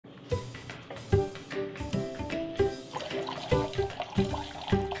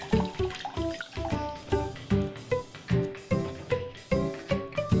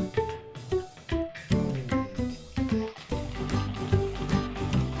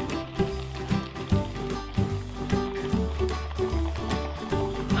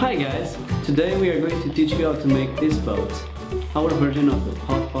Hi guys! Today we are going to teach you how to make this boat, our version of the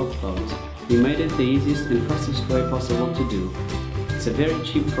Hot Pot boat. We made it the easiest and fastest way possible to do. It's a very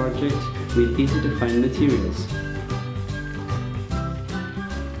cheap project with easy to find materials.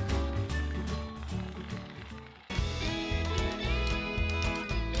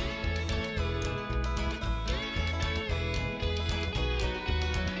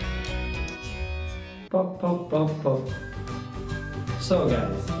 Pop, pop, pop, pop. So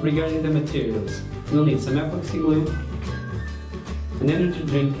guys, regarding the materials, you'll need some epoxy glue, an energy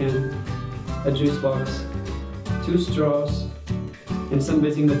drink can, a juice box, 2 straws, and some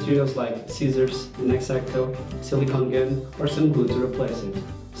basic materials like scissors, an X-Acto, silicone gun, or some glue to replace it.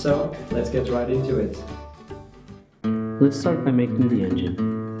 So, let's get right into it. Let's start by making the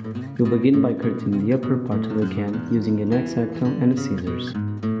engine. You'll begin by cutting the upper part of the can using an X-Acto and a scissors.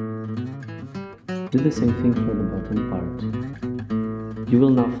 Do the same thing for the bottom part. You will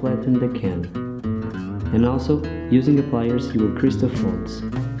now flatten the can. And also, using the pliers, you will crease the folds.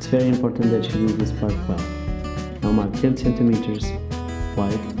 It's very important that you do this part well. Now mark 10 centimeters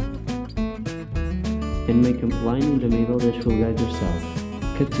wide and make a line in the middle that you will guide yourself.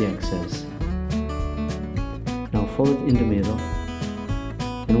 Cut the excess. Now fold it in the middle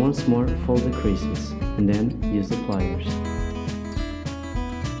and once more fold the creases and then use the pliers.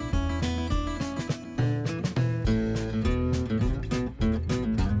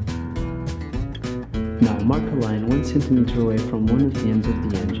 Now mark a line 1 centimeter away from one of the ends of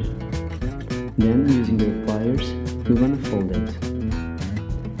the engine. Then, using your pliers, you're gonna fold it.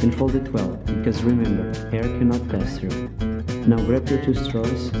 And fold it well, because remember, air cannot pass through. Now grab your 2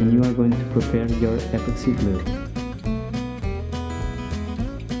 straws and you are going to prepare your epoxy glue.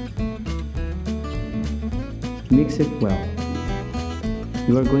 Mix it well.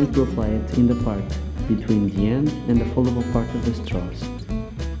 You are going to apply it in the part between the end and the foldable part of the straws.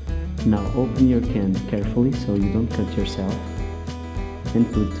 Now open your can carefully so you don't cut yourself and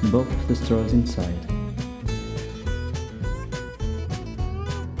put both of the straws inside.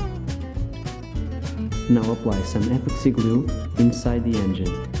 Now apply some epoxy glue inside the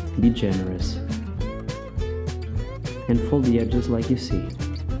engine. Be generous. And fold the edges like you see.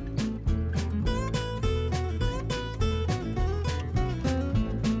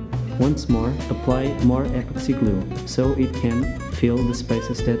 Once more, apply more epoxy glue so it can fill the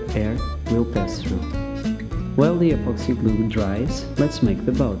spaces that air will pass through. While the epoxy glue dries, let's make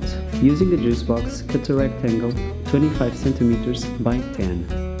the boat. Using the juice box, cut a rectangle 25 centimeters by 10.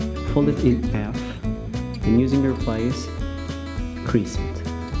 Fold it in half and using your pliers, crease it.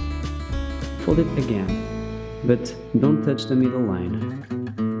 Fold it again, but don't touch the middle line.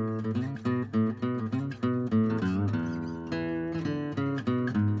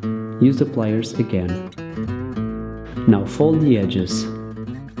 Use the pliers again. Now fold the edges.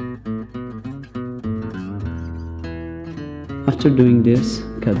 After doing this,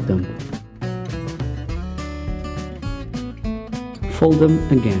 cut them. Fold them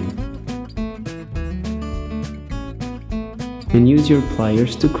again. And use your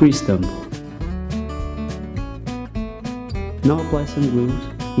pliers to crease them. Now apply some glue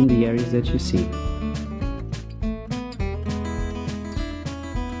in the areas that you see.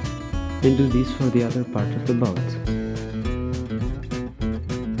 And do this for the other part of the boat.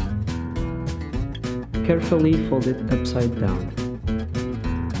 Carefully fold it upside down.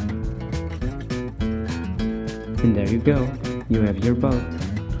 And there you go, you have your boat.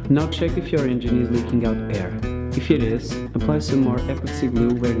 Now check if your engine is leaking out air. If it is, apply some more epoxy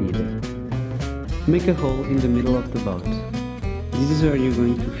glue where needed. Make a hole in the middle of the boat. This is where you're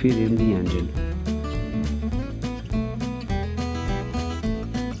going to feed in the engine.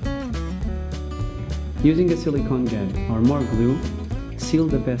 Using a silicone gun or more glue, seal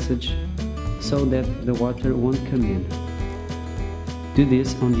the passage so that the water won't come in. Do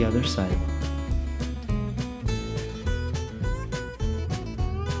this on the other side.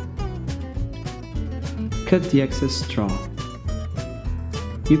 Cut the excess straw.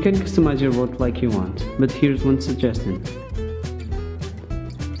 You can customize your boat like you want, but here's one suggestion.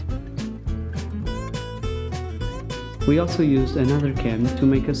 We also used another can to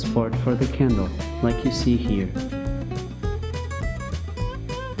make a support for the candle, like you see here.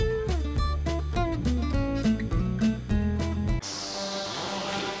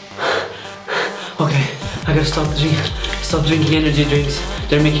 Okay, I gotta stop drinking energy drinks.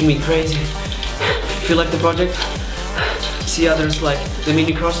 They're making me crazy. If you like the project, see others like the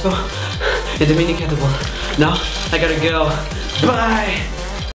mini crossbow and the mini catapult. Now, I gotta go. Bye!